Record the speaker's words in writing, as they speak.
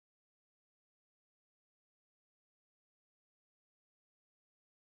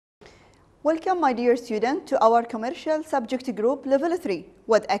Welcome, my dear student, to our commercial subject group level 3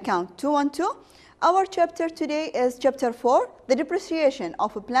 with account 212. Our chapter today is chapter 4, the depreciation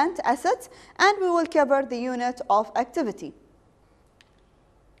of plant assets, and we will cover the unit of activity.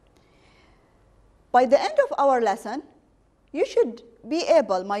 By the end of our lesson, you should be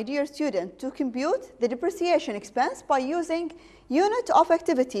able, my dear student, to compute the depreciation expense by using unit of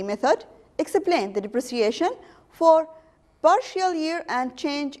activity method, explain the depreciation for partial year and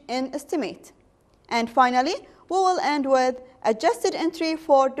change in estimate. And finally, we will end with adjusted entry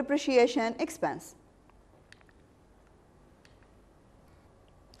for depreciation expense.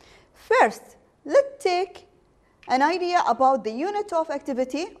 First, let's take an idea about the unit of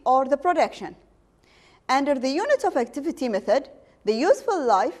activity or the production. Under the unit of activity method, the useful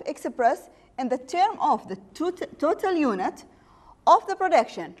life expressed in the term of the total unit of the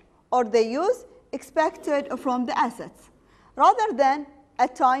production or the use expected from the assets, rather than a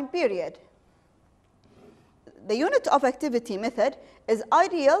time period. The unit of activity method is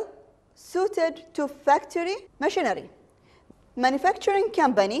ideal suited to factory machinery. Manufacturing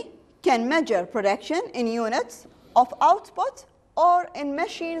company can measure production in units of output or in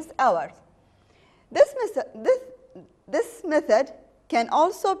machines hours. This method can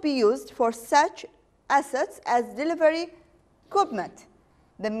also be used for such assets as delivery equipment,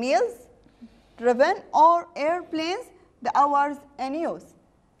 the mills driven or airplanes, the hours in use.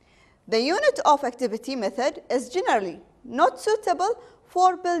 The unit of activity method is generally not suitable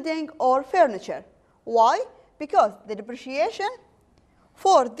for building or furniture. Why? Because the depreciation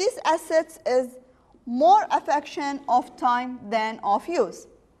for these assets is more a function of time than of use.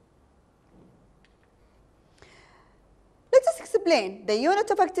 Let us explain the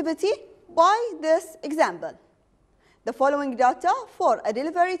unit of activity by this example. The following data for a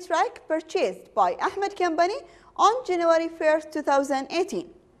delivery truck purchased by Ahmed Company on January 1st, 2018.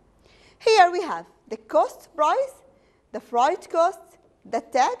 Here we have the cost price, the freight cost, the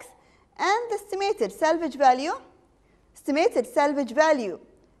tax, and the estimated salvage value, estimated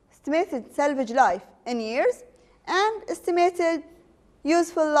salvage life in years, and estimated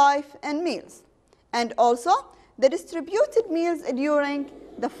useful life in meals, and also the distributed meals during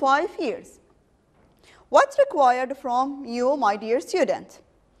the 5 years. What's required from you, my dear student?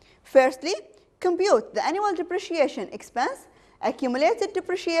 Firstly, compute the annual depreciation expense, accumulated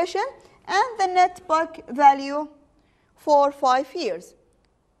depreciation, and the net book value for 5 years.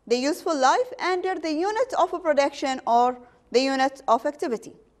 The useful life under the unit of production or the unit of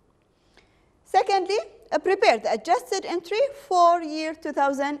activity. Secondly, prepare the adjusted entry for year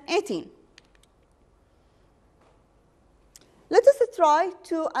 2018. Let us try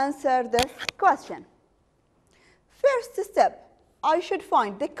to answer this question. First step, I should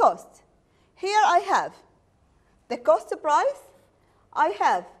find the cost. Here I have the cost price, I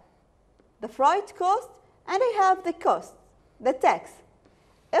have the freight cost, and I have the cost, the tax.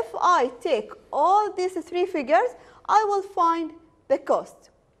 If I take all these 3 figures, I will find the cost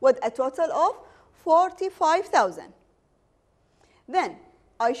with a total of 45,000. Then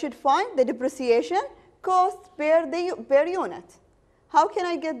I should find the depreciation cost per unit. How can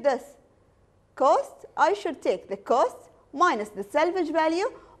I get this? Cost, I should take the cost minus the salvage value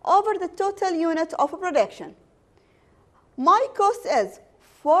over the total unit of production. My cost is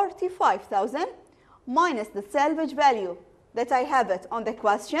 45,000 minus the salvage value that I have it on the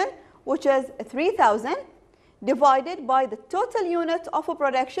question, which is 3,000, divided by the total unit of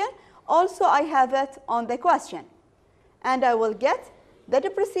production, also I have it on the question. And I will get the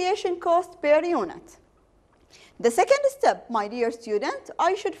depreciation cost per unit. The second step, my dear student,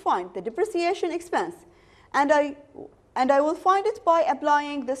 I should find the depreciation expense, and I will find it by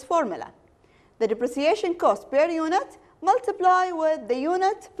applying this formula. The depreciation cost per unit multiply with the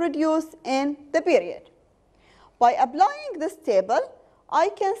unit produced in the period. By applying this table, I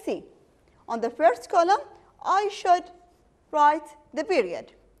can see on the first column, I should write the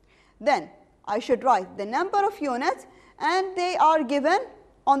period. Then I should write the number of units, and they are given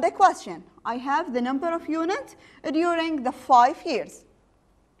on the question. I have the number of units during the 5 years.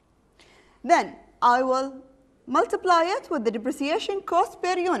 Then I will multiply it with the depreciation cost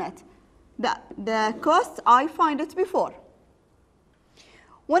per unit, the cost I find it before.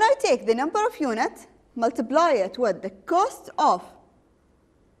 When I take the number of units, multiply it with the cost of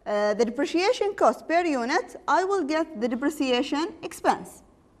the depreciation cost per unit, I will get the depreciation expense.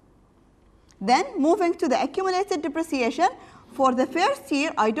 Then moving to the accumulated depreciation, for the first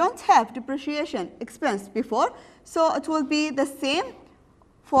year I don't have depreciation expense before, so it will be the same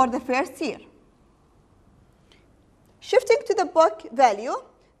for the first year. Shifting to the book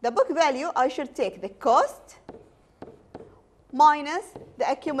value, I should take the cost minus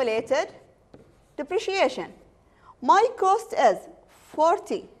the accumulated depreciation. My cost is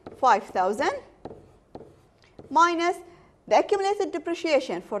 45,000 minus the accumulated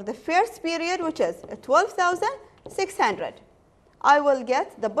depreciation for the first period, which is 12,600. I will get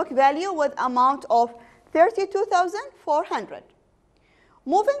the book value with amount of 32,400.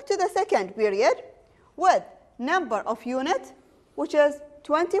 Moving to the second period with number of units, which is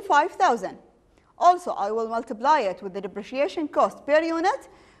 25,000. Also, I will multiply it with the depreciation cost per unit,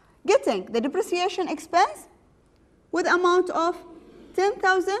 getting the depreciation expense with amount of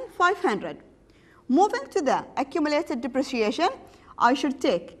 10,500. Moving to the accumulated depreciation, I should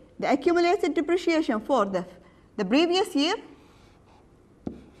take the accumulated depreciation for the previous year,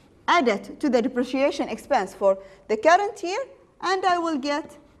 add it to the depreciation expense for the current year, and I will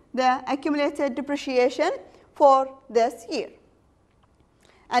get the accumulated depreciation for this year.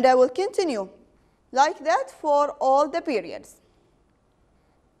 And I will continue like that for all the periods.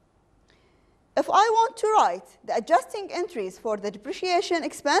 If I want to write the adjusting entries for the depreciation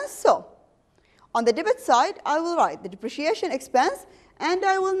expense, so on the debit side, I will write the depreciation expense and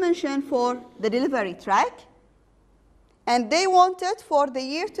I will mention for the delivery track, and they want it for the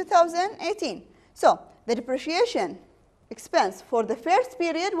year 2018. So the depreciation expense for the first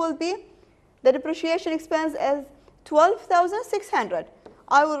period will be, the depreciation expense is 12,600.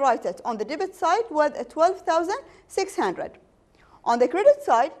 I will write it on the debit side with 12,600. On the credit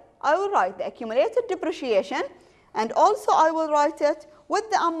side, I will write the accumulated depreciation, and also I will write it with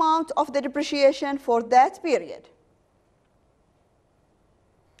the amount of the depreciation for that period.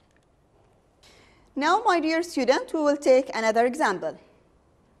 Now, my dear student, we will take another example.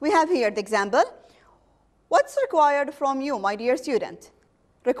 We have here the example. What's required from you, my dear student?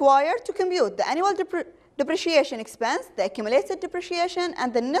 Required to compute the annual depreciation expense, the accumulated depreciation,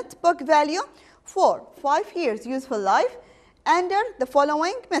 and the net book value for 5 years useful life under the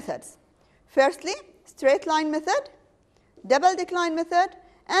following methods. Firstly, straight line method, double decline method,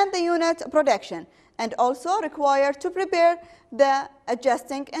 and the unit production, and also required to prepare the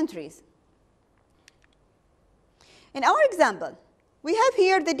adjusting entries. In our example, we have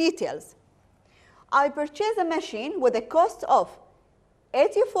here the details. I purchase a machine with a cost of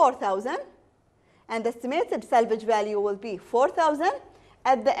 84,000, and the estimated salvage value will be 4,000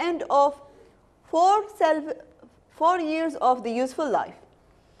 at the end of 4 years of the useful life.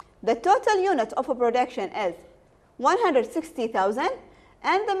 The total unit of production is 160,000,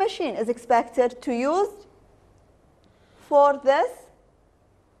 and the machine is expected to use for this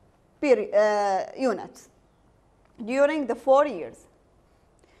unit during the 4 years.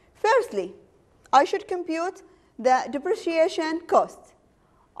 Firstly, I should compute the depreciation cost.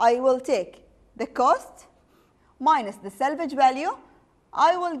 I will take the cost minus the salvage value.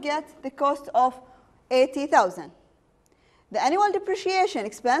 I will get the cost of 80,000. The annual depreciation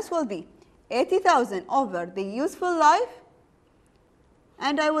expense will be 80,000 over the useful life,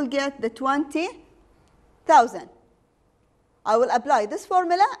 and I will get the 20,000. I will apply this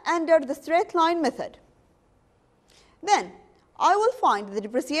formula under the straight line method. Then I will find the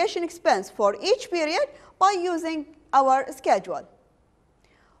depreciation expense for each period by using our schedule.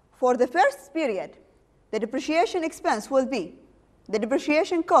 For the first period, the depreciation expense will be, the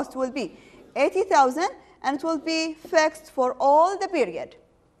depreciation cost will be 80,000, and it will be fixed for all the period.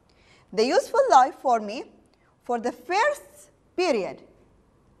 The useful life for me, for the first period,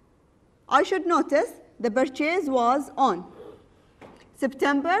 I should notice the purchase was on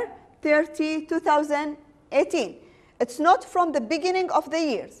September 30, 2018. It's not from the beginning of the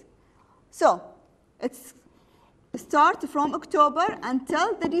years. So it's start from October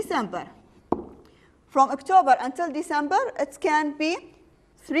until the December. From October until December, it can be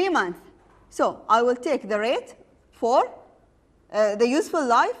 3 months. So I will take the rate for the useful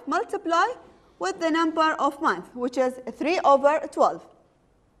life, multiply with the number of months, which is 3 over 12.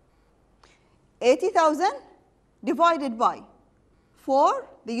 80,000 divided by 4,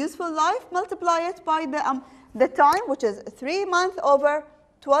 the useful life, multiply it by the time, which is 3 months over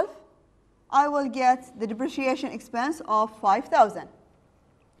 12. I will get the depreciation expense of 5,000.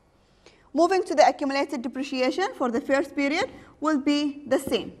 Moving to the accumulated depreciation for the first period will be the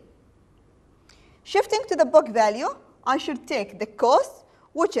same. Shifting to the book value, I should take the cost,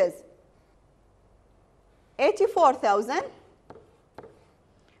 which is 84,000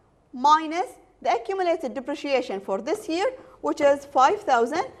 minus the accumulated depreciation for this year, which is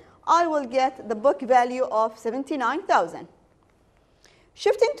 5,000. I will get the book value of 79,000.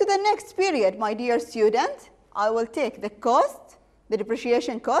 Shifting to the next period, my dear student, I will take the cost, the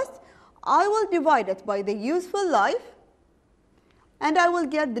depreciation cost, I will divide it by the useful life, and I will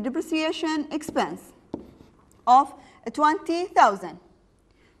get the depreciation expense of 20,000.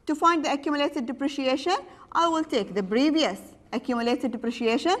 To find the accumulated depreciation, I will take the previous accumulated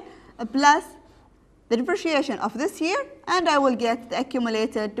depreciation plus the depreciation of this year, and I will get the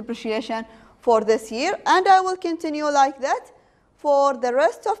accumulated depreciation for this year, and I will continue like that for the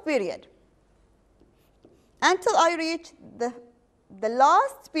rest of period until I reach the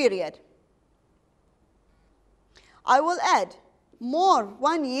last period. I will add more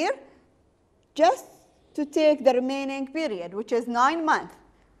 1 year just to take the remaining period, which is 9 months.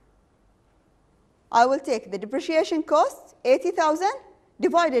 I will take the depreciation cost, 80,000,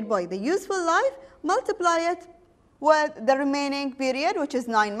 divided by the useful life, multiply it with the remaining period, which is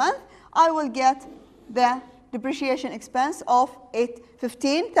 9 months. I will get the depreciation expense of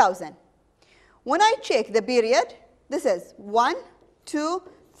 15,000. When I check the period, this is 1, 2,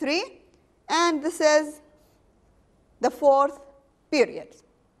 3, and this is the 4th period.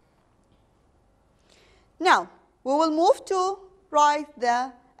 Now, we will move to write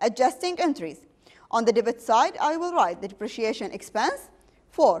the adjusting entries. On the debit side, I will write the depreciation expense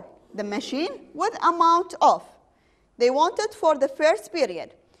for the machine with amount of. They want it for the first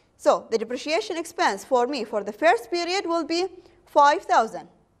period. So, the depreciation expense for me for the first period will be 5,000.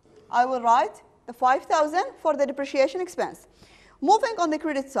 I will write the 5,000 for the depreciation expense. Moving on the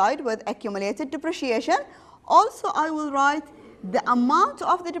credit side with accumulated depreciation, also I will write the amount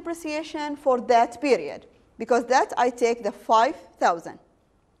of the depreciation for that period, because that I take the 5,000.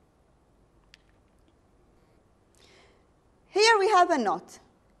 Here we have a note.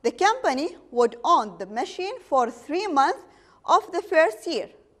 The company would own the machine for 3 months of the first year.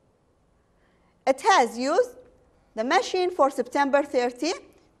 It has used the machine for September 30,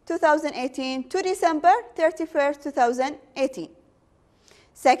 2018 to December 31, 2018.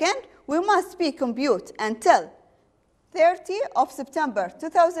 Second, we must be compute until 30 of September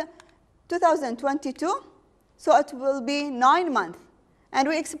 2022, so it will be 9 months, and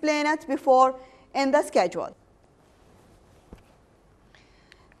we explained it before in the schedule.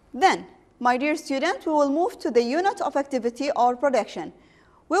 Then, my dear student, we will move to the unit of activity or production.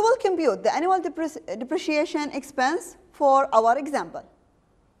 We will compute the annual depreciation expense for our example.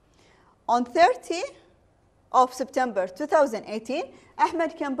 On 30 of September 2018,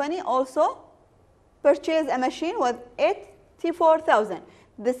 Ahmed Company also purchased a machine with 84,000.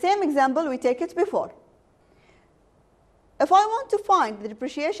 The same example, we take it before. If I want to find the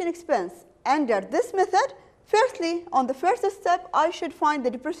depreciation expense under this method, firstly, on the first step, I should find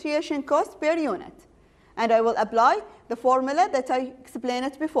the depreciation cost per unit. And I will apply the formula that I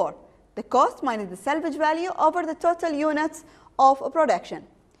explained before. The cost minus the salvage value over the total units of production.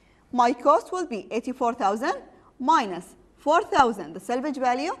 My cost will be 84,000 minus 4,000, the salvage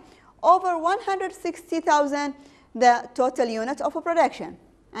value, over 160,000, the total unit of production.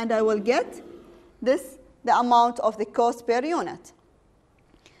 And I will get this, the amount of the cost per unit.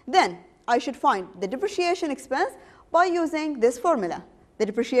 Then, I should find the depreciation expense by using this formula. The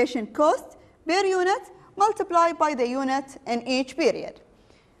depreciation cost per unit multiplied by the unit in each period.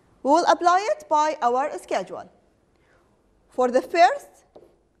 We will apply it by our schedule. For the first,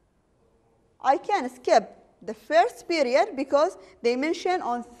 I can skip the first period because they mention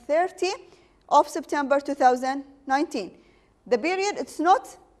on 30 of September 2019. The period, it's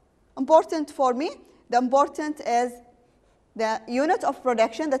not important for me. The important is the unit of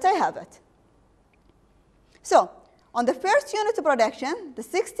production that I have it. So, on the first unit of production, the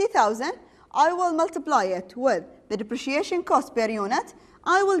 60,000, I will multiply it with the depreciation cost per unit.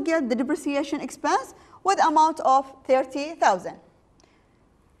 I will get the depreciation expense with amount of 30,000.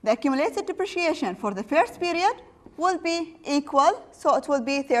 The accumulated depreciation for the first period will be equal, so it will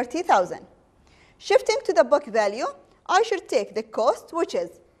be 30,000. Shifting to the book value, I should take the cost, which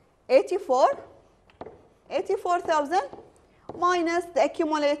is 84,000 minus the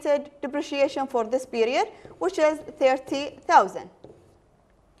accumulated depreciation for this period, which is 30,000.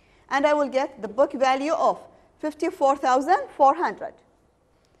 And I will get the book value of 54,400.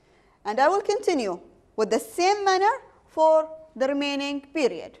 And I will continue with the same manner for the remaining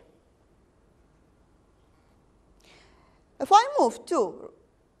period. If I move to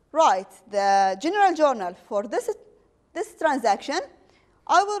write the general journal for this transaction,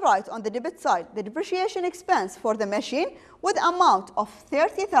 I will write on the debit side the depreciation expense for the machine with amount of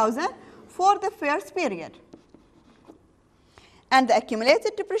 30,000 for the first period. And the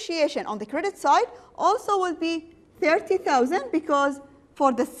accumulated depreciation on the credit side also will be 30,000 because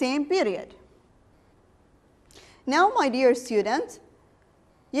for the same period. Now, my dear student,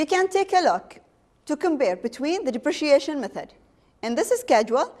 you can take a look to compare between the depreciation method. In this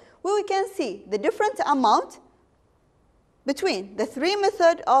schedule, we can see the different amount between the three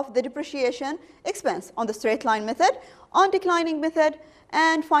methods of the depreciation expense: on the straight line method, on declining method,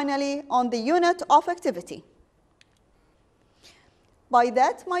 and finally on the unit of activity. By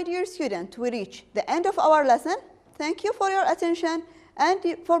that, my dear student, we reach the end of our lesson. Thank you for your attention, and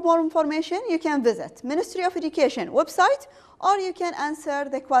for more information you can visit Ministry of Education website, or you can answer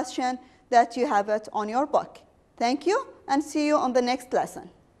the question that you have it on your book. Thank you, and see you on the next lesson.